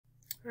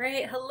All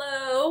right,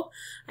 hello.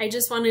 I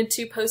just wanted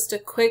to post a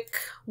quick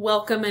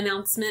welcome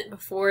announcement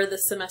before the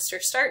semester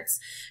starts,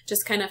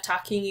 just kind of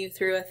talking you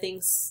through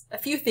a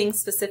few things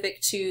specific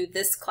to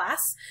this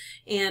class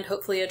and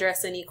hopefully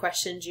address any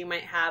questions you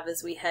might have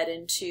as we head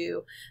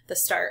into the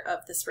start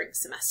of the spring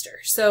semester.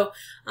 So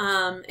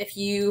if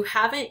you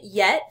haven't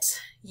yet,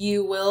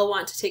 you will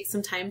want to take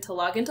some time to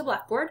log into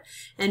Blackboard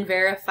and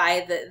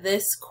verify that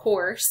this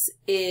course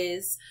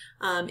is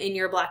in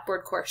your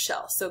Blackboard course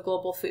shell, so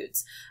Global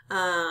Foods.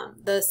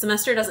 The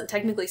semester doesn't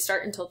technically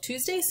start until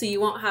Tuesday, so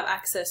you won't have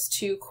access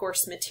to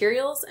course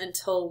materials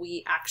until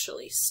we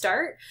actually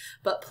start,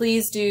 but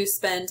please do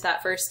spend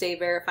that first day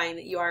verifying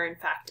that you are in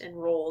fact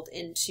enrolled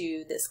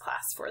into this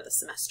class for the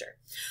semester.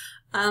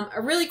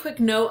 A really quick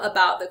note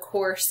about the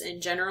course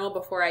in general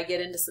before I get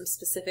into some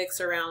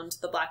specifics around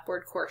the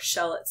Blackboard course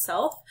shell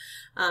itself.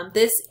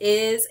 This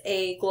is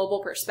a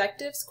Global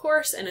Perspectives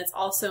course, and it's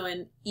also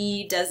an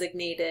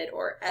E-designated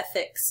or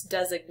ethics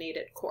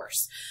designated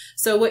course.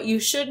 So what you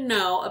should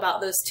know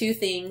about those two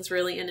things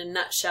really in a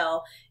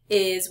nutshell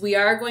is we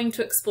are going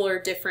to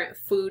explore different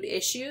food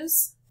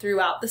issues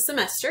throughout the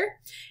semester.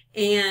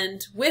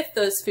 And with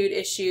those food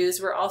issues,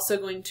 we're also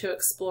going to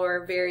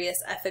explore various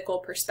ethical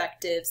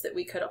perspectives that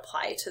we could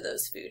apply to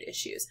those food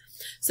issues.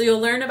 So you'll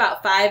learn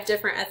about 5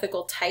 different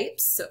ethical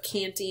types, so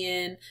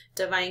Kantian,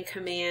 divine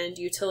command,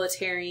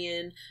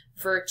 utilitarian,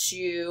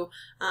 virtue,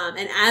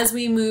 and as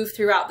we move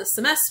throughout the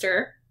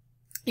semester,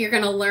 you're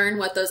going to learn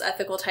what those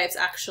ethical types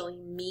actually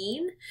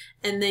mean,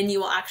 and then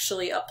you will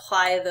actually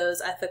apply those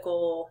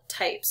ethical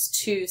types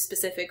to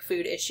specific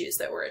food issues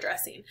that we're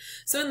addressing.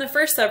 So in the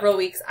first several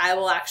weeks, I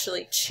will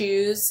actually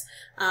choose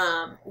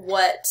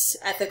what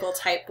ethical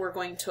type we're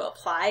going to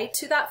apply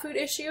to that food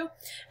issue,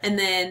 and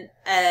then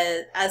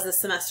as the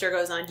semester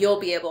goes on, you'll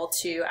be able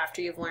to,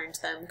 after you've learned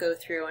them, go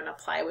through and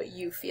apply what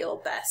you feel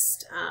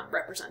best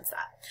represents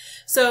that.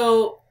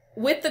 So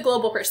with the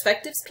Global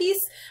Perspectives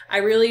piece, I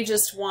really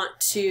just want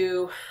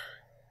to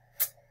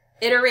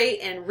iterate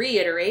and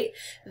reiterate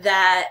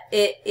that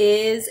it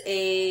is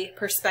a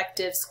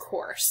perspectives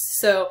course.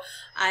 So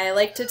I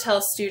like to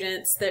tell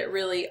students that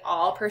really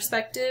all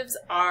perspectives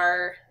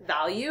are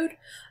valued.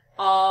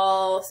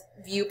 All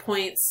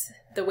viewpoints,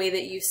 the way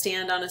that you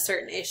stand on a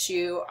certain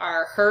issue,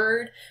 are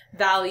heard,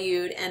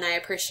 valued, and I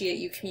appreciate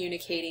you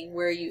communicating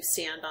where you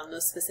stand on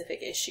those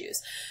specific issues.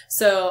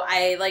 So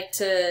I like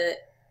to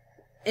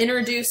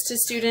introduce to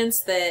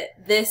students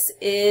that this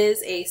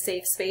is a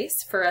safe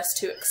space for us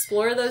to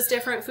explore those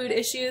different food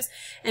issues,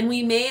 and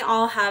we may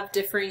all have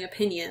differing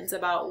opinions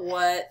about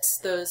what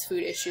those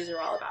food issues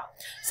are all about.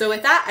 So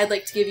with that, I'd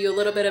like to give you a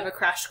little bit of a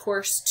crash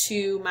course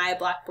to my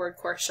Blackboard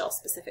course shell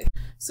specific.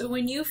 So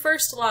when you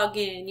first log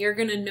in, you're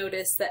going to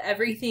notice that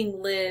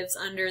everything lives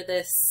under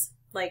this,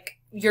 like,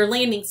 your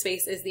landing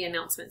space is the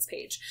announcements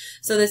page.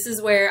 So this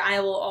is where I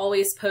will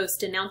always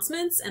post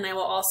announcements, and I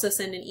will also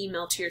send an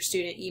email to your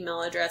student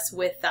email address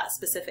with that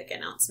specific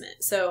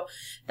announcement. So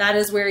that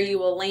is where you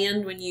will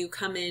land when you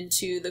come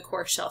into the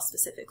course shell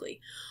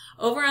specifically.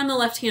 Over on the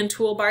left-hand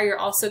toolbar, you're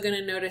also going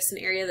to notice an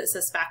area that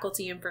says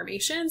faculty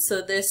information.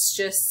 So this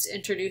just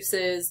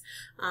introduces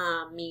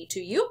me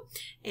to you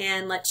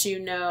and lets you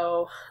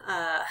know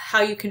how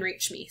you can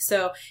reach me.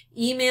 So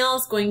email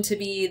is going to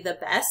be the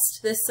best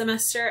this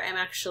semester. I'm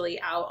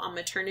actually out on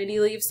maternity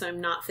leave, so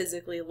I'm not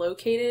physically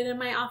located in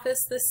my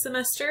office this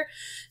semester.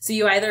 So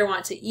you either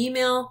want to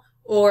email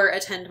or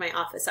attend my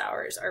office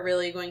hours are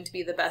really going to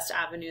be the best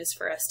avenues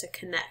for us to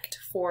connect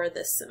for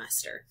this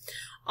semester.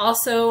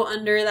 Also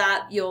under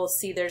that, you'll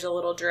see there's a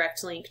little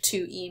direct link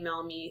to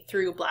email me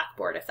through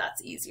Blackboard if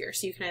that's easier.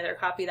 So you can either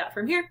copy that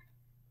from here,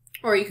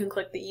 or you can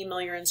click the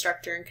email your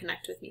instructor and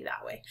connect with me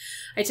that way.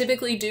 I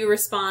typically do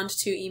respond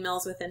to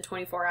emails within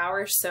 24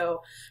 hours,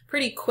 so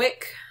pretty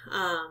quick,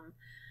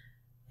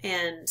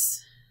 and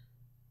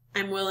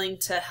I'm willing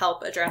to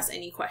help address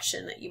any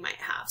question that you might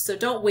have. So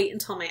don't wait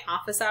until my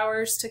office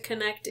hours to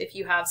connect if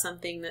you have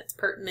something that's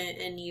pertinent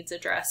and needs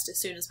addressed as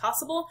soon as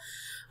possible.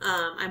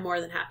 I'm more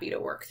than happy to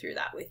work through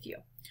that with you.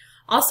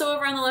 Also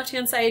over on the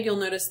left-hand side, you'll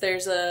notice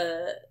there's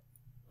a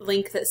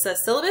link that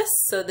says syllabus.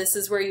 So this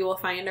is where you will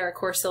find our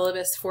core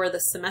syllabus for the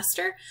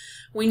semester.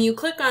 When you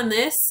click on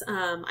this,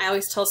 I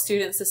always tell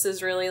students this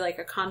is really like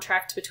a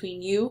contract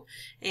between you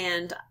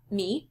and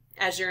me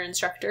as your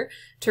instructor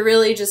to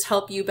really just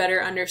help you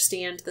better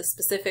understand the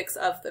specifics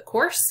of the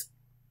course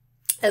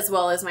as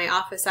well as my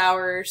office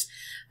hours.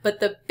 But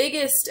the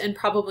biggest and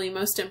probably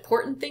most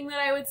important thing that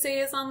I would say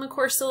is on the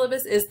course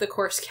syllabus is the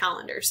course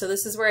calendar. So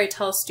this is where I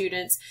tell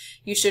students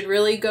you should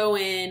really go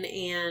in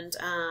and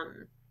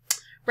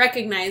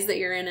recognize that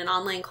you're in an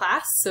online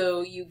class,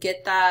 so you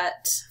get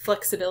that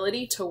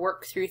flexibility to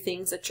work through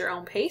things at your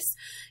own pace.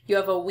 You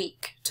have a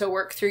week to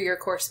work through your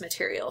course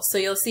materials. So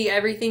you'll see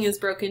everything is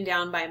broken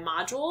down by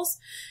modules,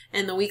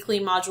 and the weekly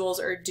modules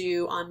are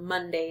due on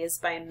Mondays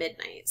by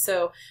midnight.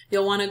 So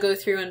you'll want to go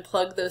through and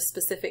plug those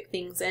specific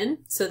things in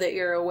so that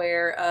you're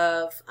aware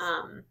of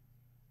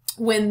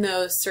when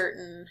those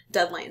certain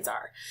deadlines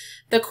are.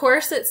 The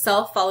course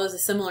itself follows a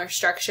similar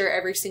structure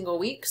every single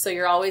week, so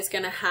you're always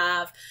going to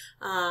have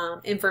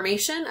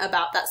information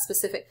about that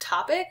specific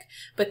topic,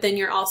 but then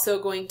you're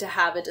also going to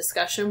have a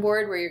discussion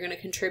board where you're going to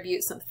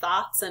contribute some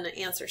thoughts and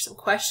answer some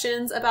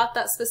questions about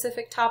that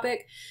specific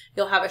topic.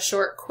 You'll have a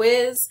short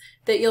quiz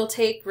that you'll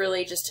take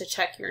really just to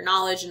check your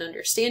knowledge and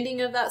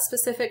understanding of that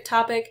specific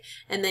topic.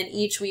 And then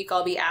each week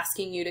I'll be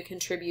asking you to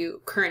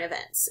contribute current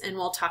events, and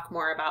we'll talk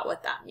more about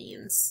what that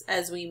means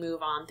as we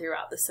move on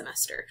throughout the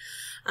semester.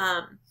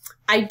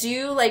 I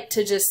do like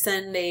to just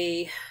send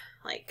a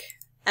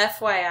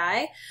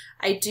FYI,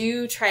 I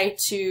do try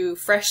to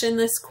freshen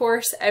this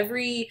course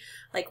every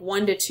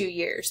 1 to 2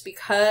 years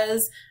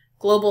because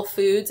global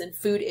foods and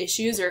food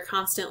issues are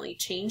constantly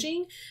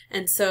changing.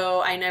 And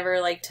so I never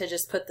like to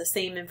just put the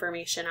same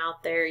information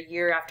out there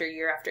year after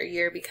year after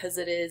year because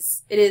it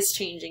is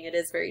changing. It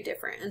is very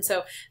different. And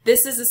so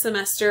this is a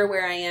semester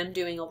where I am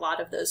doing a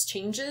lot of those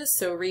changes.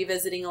 So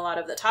revisiting a lot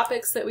of the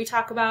topics that we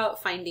talk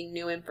about, finding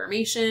new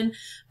information,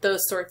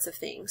 those sorts of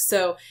things.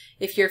 So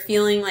if you're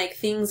feeling like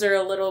things are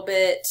a little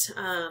bit,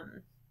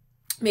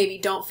 maybe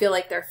don't feel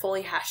like they're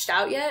fully hashed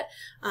out yet,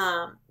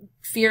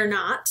 fear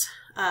not.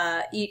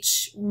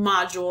 Each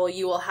module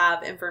you will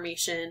have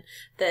information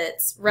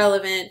that's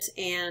relevant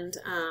and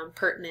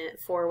pertinent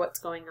for what's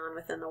going on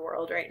within the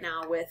world right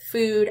now with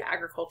food,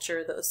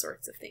 agriculture, those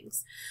sorts of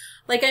things.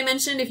 Like I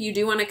mentioned, if you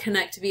do want to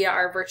connect via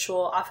our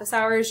virtual office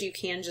hours, you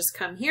can just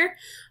come here.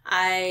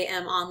 I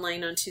am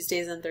online on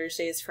Tuesdays and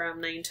Thursdays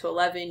from 9 to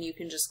 11. You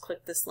can just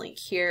click this link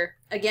here.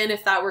 Again,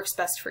 if that works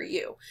best for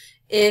you.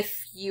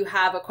 If you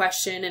have a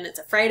question and it's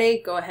a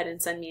Friday, go ahead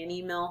and send me an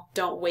email.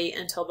 Don't wait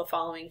until the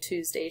following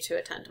Tuesday to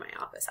attend my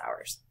office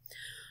hours.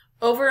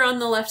 Over on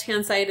the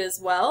left-hand side as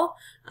well,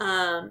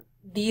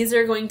 these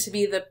are going to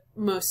be the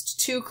most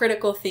 2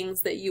 critical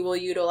things that you will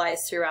utilize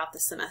throughout the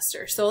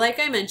semester. So like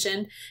I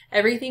mentioned,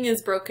 everything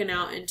is broken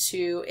out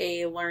into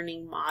a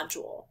learning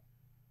module.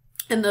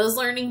 And those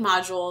learning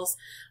modules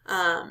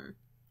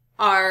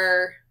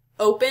are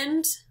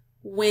opened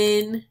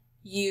when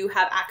you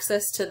have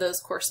access to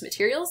those course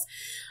materials.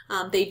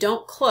 They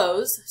don't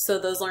close, so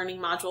those learning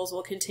modules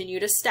will continue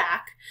to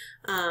stack.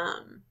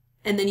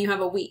 And then you have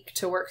a week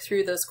to work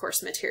through those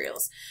course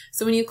materials.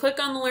 So when you click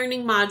on the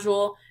learning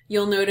module,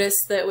 you'll notice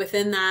that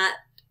within that,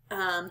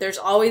 there's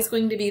always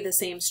going to be the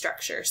same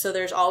structure. So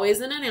there's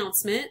always an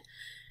announcement.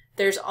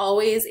 There's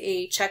always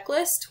a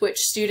checklist, which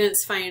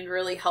students find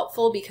really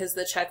helpful because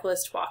the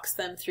checklist walks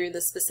them through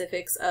the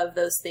specifics of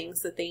those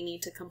things that they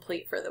need to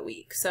complete for the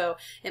week. So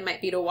it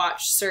might be to watch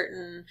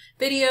certain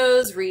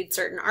videos, read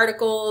certain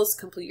articles,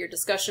 complete your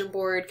discussion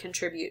board,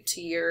 contribute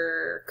to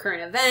your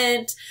current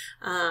event,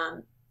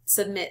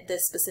 submit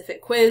this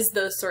specific quiz,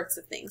 those sorts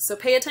of things. So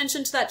pay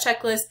attention to that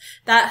checklist.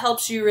 That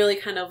helps you really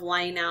kind of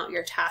line out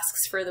your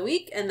tasks for the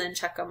week and then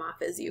check them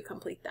off as you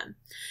complete them.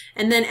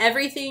 And then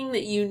everything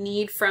that you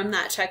need from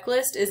that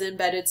checklist is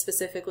embedded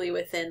specifically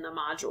within the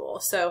module.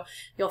 So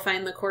you'll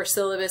find the course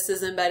syllabus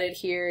is embedded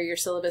here, your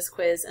syllabus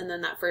quiz, and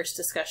then that first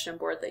discussion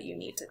board that you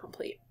need to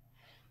complete.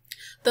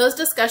 Those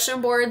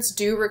discussion boards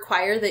do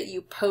require that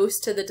you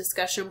post to the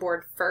discussion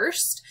board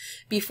first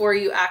before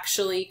you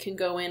actually can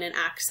go in and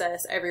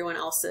access everyone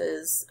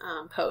else's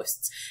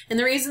posts. And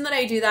the reason that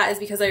I do that is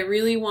because I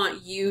really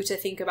want you to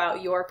think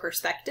about your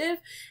perspective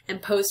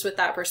and post what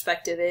that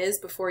perspective is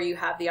before you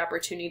have the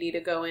opportunity to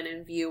go in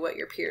and view what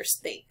your peers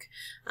think.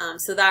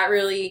 So that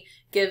really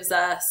gives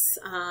us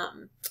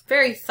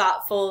very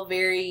thoughtful,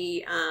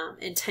 very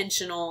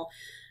intentional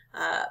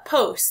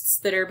posts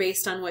that are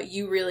based on what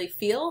you really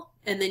feel,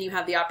 and then you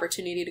have the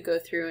opportunity to go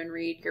through and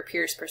read your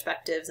peers'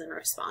 perspectives and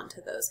respond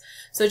to those.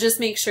 So just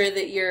make sure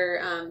that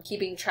you're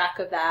keeping track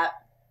of that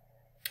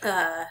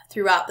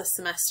throughout the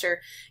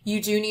semester.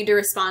 You do need to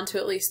respond to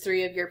at least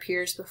 3 of your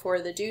peers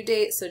before the due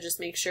date, so just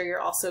make sure you're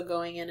also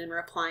going in and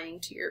replying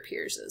to your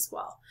peers as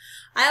well.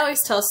 I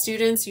always tell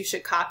students you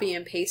should copy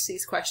and paste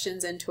these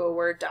questions into a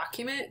Word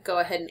document. Go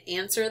ahead and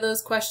answer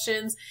those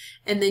questions,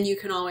 and then you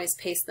can always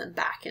paste them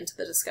back into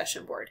the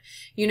discussion board.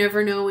 You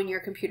never know when your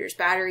computer's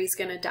battery is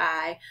going to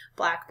die,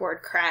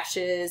 Blackboard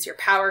crashes, your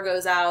power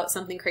goes out,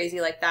 something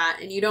crazy like that,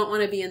 and you don't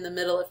want to be in the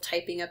middle of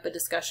typing up a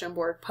discussion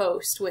board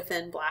post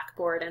within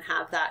Blackboard and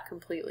have that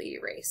completely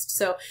erased.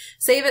 So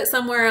save it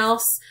somewhere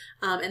else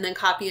and then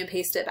copy and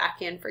paste it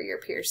back in for your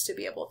peers to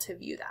be able to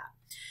view that.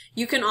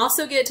 You can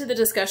also get to the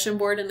discussion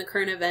board and the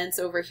current events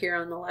over here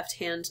on the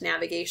left-hand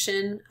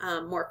navigation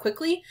more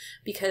quickly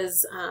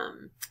because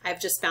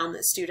I've just found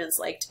that students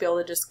like to be able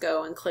to just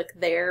go and click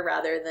there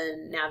rather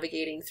than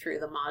navigating through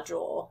the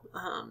module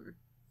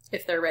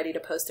if they're ready to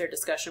post their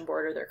discussion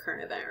board or their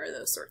current event or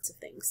those sorts of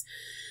things.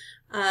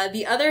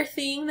 The other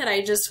thing that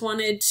I just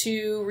wanted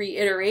to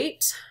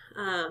reiterate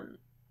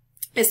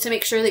is to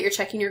make sure that you're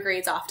checking your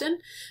grades often.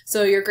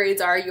 So your grades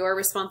are your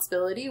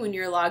responsibility. When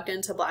you're logged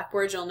into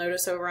Blackboard, you'll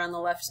notice over on the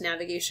left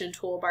navigation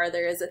toolbar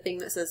there is a thing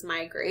that says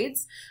My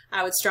Grades.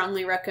 I would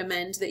strongly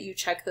recommend that you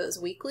check those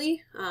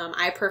weekly.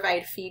 I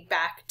provide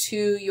feedback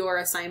to your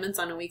assignments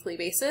on a weekly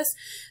basis,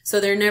 so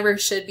there never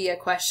should be a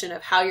question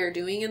of how you're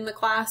doing in the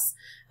class.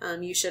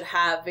 You should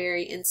have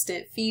very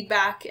instant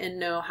feedback and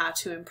know how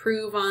to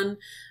improve on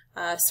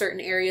certain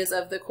areas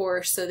of the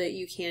course so that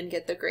you can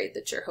get the grade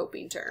that you're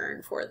hoping to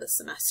earn for the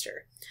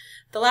semester.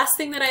 The last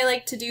thing that I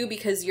like to do,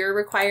 because you're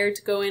required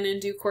to go in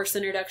and do course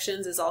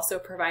introductions, is also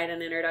provide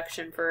an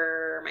introduction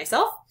for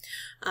myself.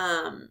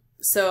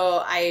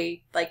 So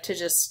I like to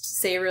just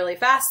say really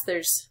fast,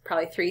 there's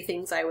probably 3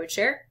 things I would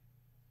share.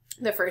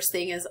 The first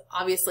thing is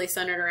obviously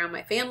centered around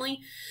my family.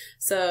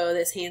 So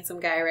this handsome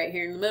guy right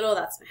here in the middle,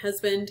 that's my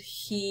husband.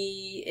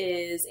 He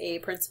is a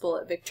principal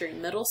at Victory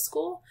Middle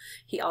School.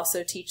 He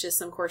also teaches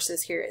some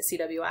courses here at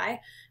CWI.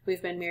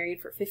 We've been married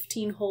for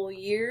 15 whole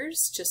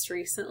years just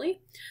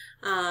recently.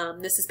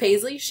 This is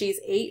Paisley. She's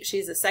 8.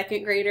 She's a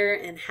 2nd grader,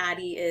 and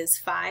Hattie is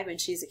 5, and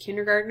she's a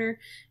kindergartner.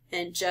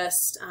 And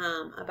just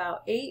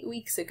about 8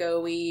 weeks ago,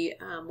 we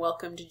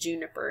welcomed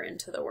Juniper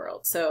into the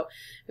world. So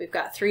we've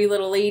got 3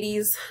 little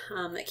ladies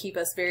that keep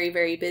us very,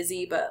 very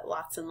busy, but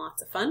lots and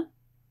lots of fun.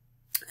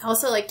 I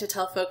also like to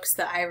tell folks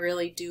that I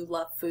really do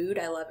love food.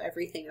 I love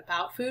everything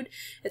about food.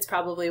 It's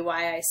probably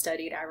why I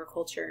studied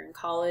agriculture in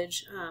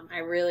college. I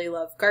really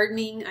love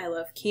gardening. I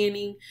love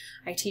canning.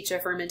 I teach a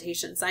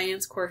fermentation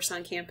science course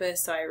on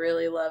campus, so I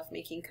really love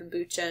making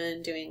kombucha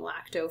and doing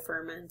lacto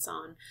ferments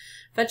on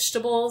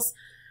vegetables.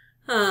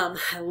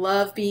 I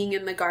love being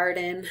in the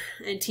garden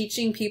and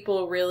teaching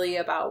people really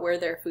about where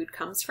their food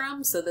comes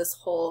from. So this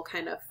whole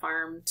kind of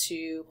farm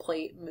to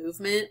plate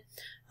movement.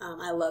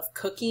 I love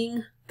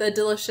cooking the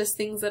delicious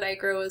things that I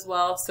grow as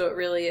well. So it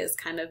really is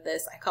kind of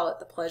this, I call it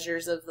the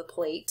pleasures of the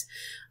plate.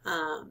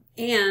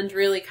 And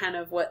really kind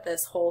of what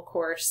this whole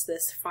course,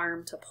 this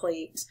farm to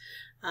plate,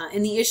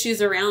 and the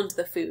issues around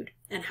the food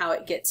and how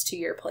it gets to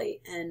your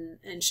plate,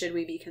 and should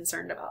we be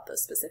concerned about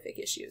those specific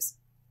issues.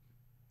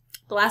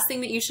 The last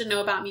thing that you should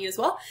know about me as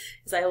well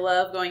is I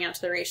love going out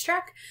to the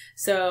racetrack.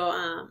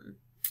 So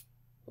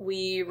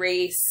we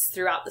race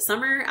throughout the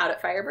summer out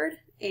at Firebird,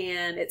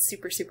 and it's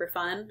super, super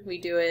fun. We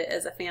do it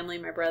as a family,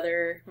 my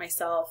brother,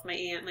 myself, my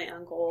aunt, my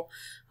uncle,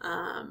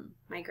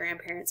 my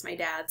grandparents, my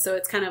dad. So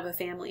it's kind of a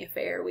family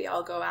affair. We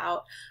all go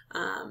out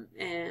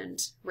and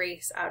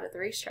race out at the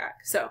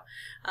racetrack. So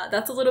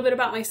that's a little bit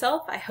about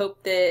myself. I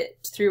hope that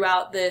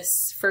throughout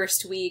this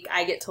first week,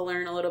 I get to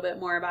learn a little bit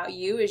more about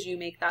you as you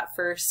make that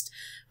first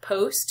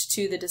post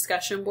to the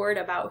discussion board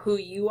about who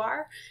you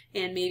are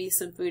and maybe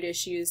some food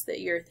issues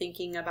that you're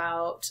thinking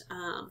about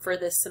for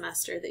this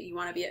semester that you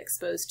want to be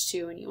exposed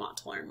to and you want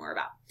to learn more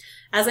about.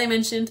 As I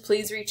mentioned,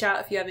 please reach out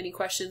if you have any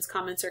questions,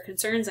 comments, or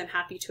concerns. I'm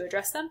happy to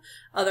address them.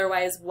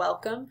 Otherwise,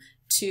 welcome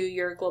to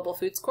your Global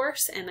Foods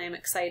course, and I'm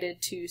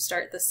excited to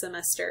start the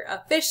semester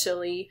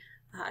officially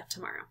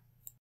tomorrow.